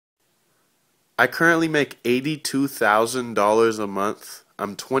I currently make $82,000 a month.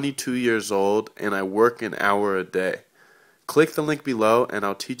 I'm 22 years old and I work an hour a day. Click the link below and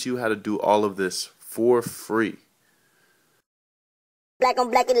I'll teach you how to do all of this for free. Black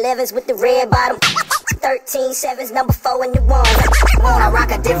on black 11s with the red bottom. 13 sevens, number 4 in the one. Wanna rock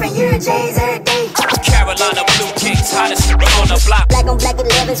a different year J's every day. Carolina blue kicks, hottest on the block. Black on black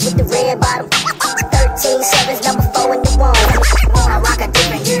 11s with the red bottom. 13 sevens, number 4 in the one. Wanna rock a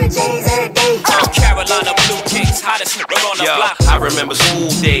different year J's every day. Carolina blue kicks, hottest on the block. I remember school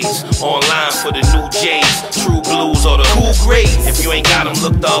days, online for the new J's, true blues or the cool grades. If you ain't got them,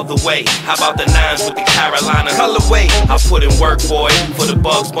 look the other way. How about the 9s with the Carolina colorway? I put in work, boy, for the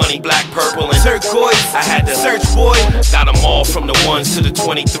Bugs Bunny, black, purple, and turquoise. I had to search, boy, got them all from the 1s to the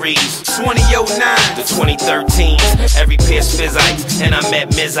 23s, 2009 to 2013s. Every pair's Fizzites, and I met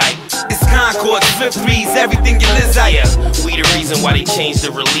Mizite. It's Concord, flip threes, everything you lizite. Yeah, we the reason why they changed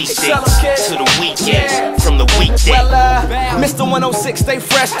the release dates to the weekend from the weekday. Well, Mr. 106, stay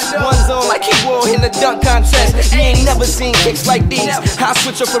fresh. One's on like he wore in the dunk contest. You ain't never seen kicks like these. I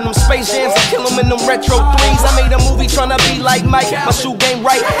switch up from them Space Jams and kill them in them retro threes. I made a movie tryna be like Mike. My shoe game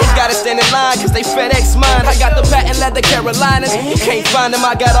right, ain't gotta stand in line cause they FedEx mine. I got the patent leather Carolinas, you can't find them,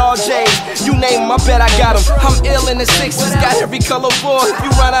 I got all J's. You name them, I bet I got them. I'm ill in the 6s, got every color for. If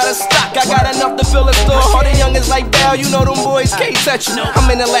you run out of stock, I got enough to fill a store. All the youngins like Bell, you know them boys can't touch you. I'm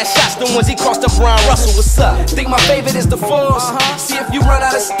in the last shots, the ones he crossed up Brian Russell, what's up? Think my favorite is the Force. See if you run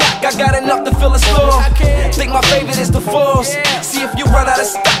out of stock, I got enough to fill a store. Think my favorite is the Force. See if you run out of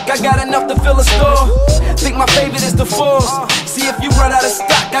stock, I got enough to fill a store. Think my favorite is the Force. See if you run out of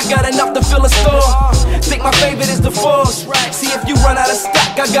stock, I got enough to fill a store. Think my favorite is the Force. See if you run out of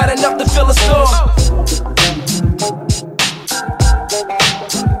stock, I got enough to fill a store.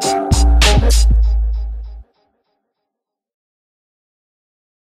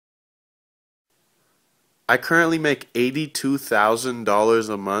 I currently make $82,000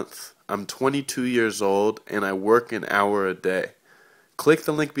 a month. I'm 22 years old and I work an hour a day. Click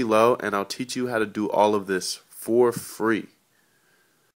the link below and I'll teach you how to do all of this for free.